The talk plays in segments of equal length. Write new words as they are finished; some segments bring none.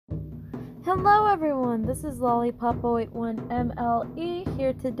Hello everyone, this is Lollypop 081MLE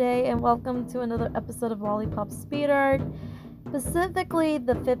here today, and welcome to another episode of Lollypop Speed Art, specifically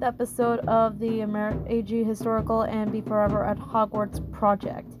the 5th episode of the AG Historical and Beforever at Hogwarts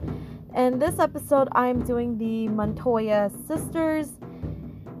project. And this episode I'm doing the Montoya sisters,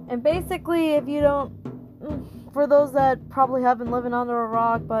 and basically for those that probably have been living under a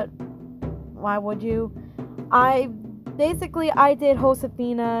rock, but why would you? I did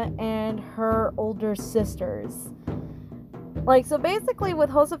Josefina and her older sisters. So basically with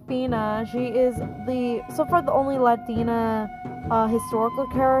Josefina, she is so far the only Latina historical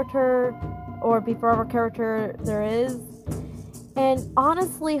character or Beforever character there is. And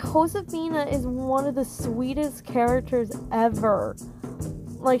honestly, Josefina is one of the sweetest characters ever.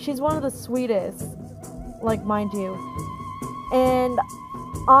 She's one of the sweetest, mind you. And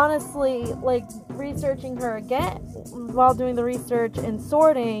honestly, researching her again while doing the research and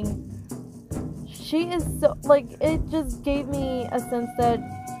sorting, she is so, it just gave me a sense that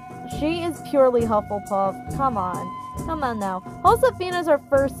she is purely Hufflepuff. Come on now. Josefina is our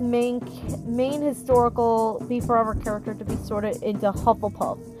first main historical Beforever character to be sorted into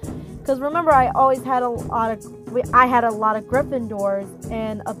Hufflepuff. Because remember, I had a lot of Gryffindors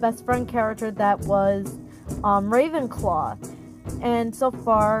and a best friend character that was Ravenclaw. And so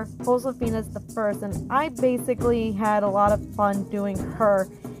far, Josefina's the first, and I basically had a lot of fun doing her.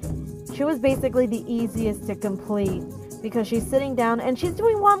 She was basically the easiest to complete, because she's sitting down and she's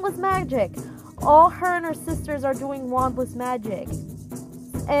doing wandless magic. All her and her sisters are doing wandless magic.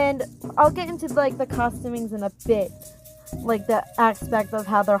 And I'll get into, the costumings in a bit. The aspect of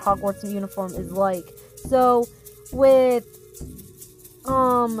how their Hogwarts uniform is like. So, with,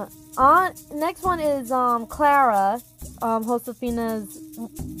 next one is, Clara. Josefina's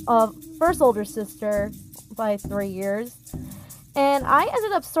first older sister by 3 years, and I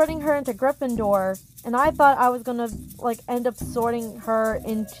ended up sorting her into Gryffindor, and I thought I was gonna end up sorting her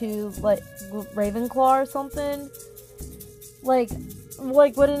into Ravenclaw or something.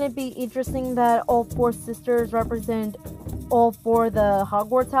 Wouldn't it be interesting that all 4 sisters represent all 4 of the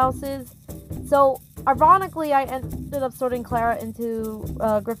Hogwarts houses? So ironically, I ended up sorting Clara into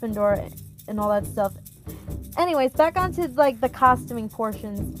Gryffindor and all that stuff. Anyways, back onto the costuming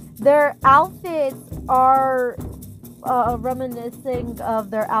portions. Their outfits are reminiscing of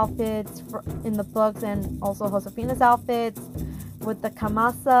their outfits in the books, and also Josefina's outfits with the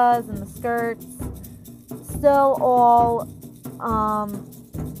camasas and the skirts. Still all,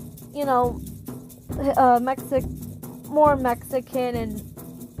 more Mexican and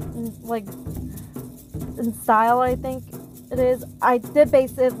in style, I think it is. I did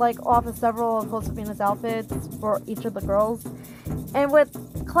base it off of several of Josefina's outfits for each of the girls. And with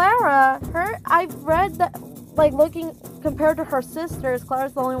Clara, I've read that looking compared to her sisters,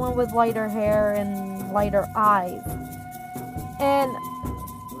 Clara's the only one with lighter hair and lighter eyes. And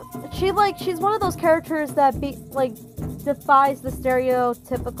she's one of those characters that defies the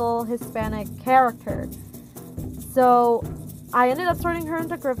stereotypical Hispanic character. So I ended up sorting her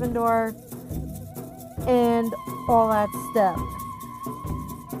into Gryffindor and all that stuff.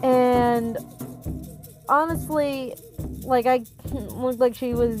 And honestly, I looked like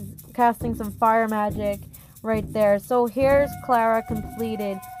she was casting some fire magic right there. So here's Clara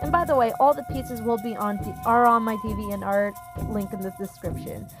completed. And by the way, all the pieces are on my DeviantArt link in the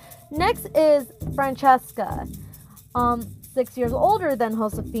description. Next is Francesca, 6 years older than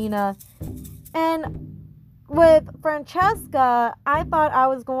Josefina. And with Francesca, I thought I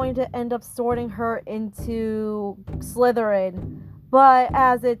was going to end up sorting her into Slytherin, but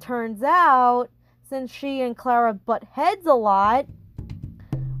as it turns out, since she and Clara butt heads a lot,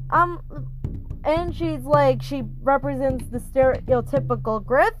 and she represents the stereotypical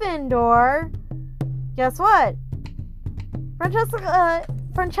Gryffindor, guess what?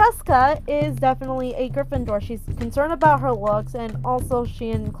 Francesca is definitely a Gryffindor. She's concerned about her looks, and also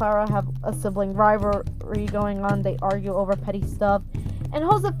she and Clara have a sibling rivalry going on. They argue over petty stuff. And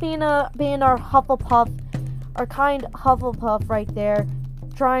Josefina, being our Hufflepuff, our kind Hufflepuff right there,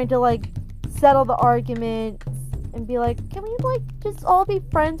 trying to settle the argument and be can we just all be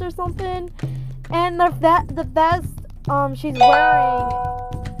friends or something? And the vest she's wearing,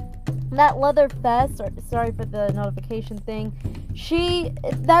 that leather vest, sorry for the notification thing,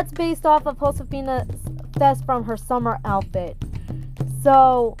 that's based off of Josefina's vest from her summer outfit.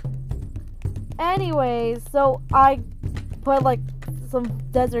 So anyways, so I put some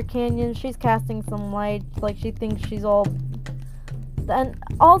desert canyon. She's casting some light, she thinks she's all. And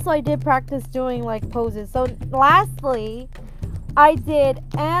also I did practice doing poses. So lastly, I did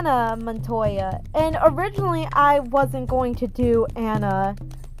Anna Montoya, and originally I wasn't going to do Anna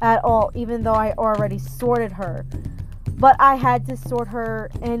at all, even though I already sorted her. But I had to sort her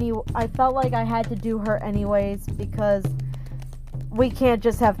I felt like I had to do her anyways, because we can't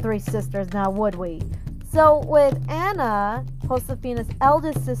just have 3 sisters now, would we? So with Anna, Josefina's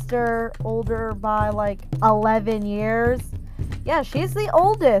eldest sister, older by like 11 years. Yeah, she's the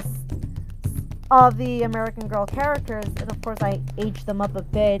oldest of the American Girl characters, and of course I aged them up a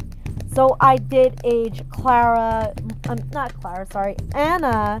bit. So I did age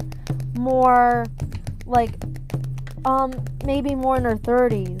Anna more like maybe more in her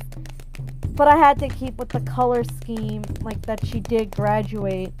 30s. But I had to keep with the color scheme, like that she did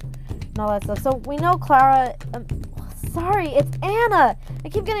graduate and all that stuff. So we know Clara, sorry, it's Anna. I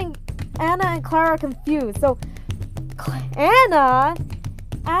keep getting Anna and Clara confused. So Anna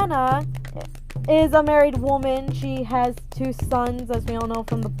is a married woman. She has 2 sons, as we all know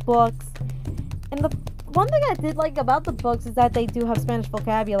from the books. And the one thing I did like about the books is that they do have Spanish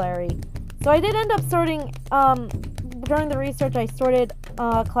vocabulary. So I did end up sorting, during the research, I sorted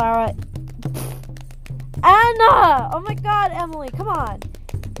Clara. Anna! Oh my god, Emily, come on.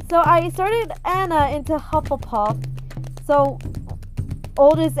 So I sorted Anna into Hufflepuff. So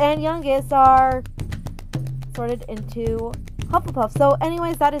oldest and youngest are sorted into Hufflepuff. So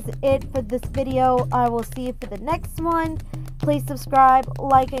anyways, that is it for this video. I will see you for the next one. Please subscribe,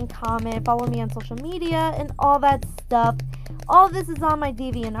 like, and comment. Follow me on social media and all that stuff. All of this is on my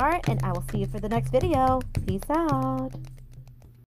DeviantArt, and I will see you for the next video. Peace out.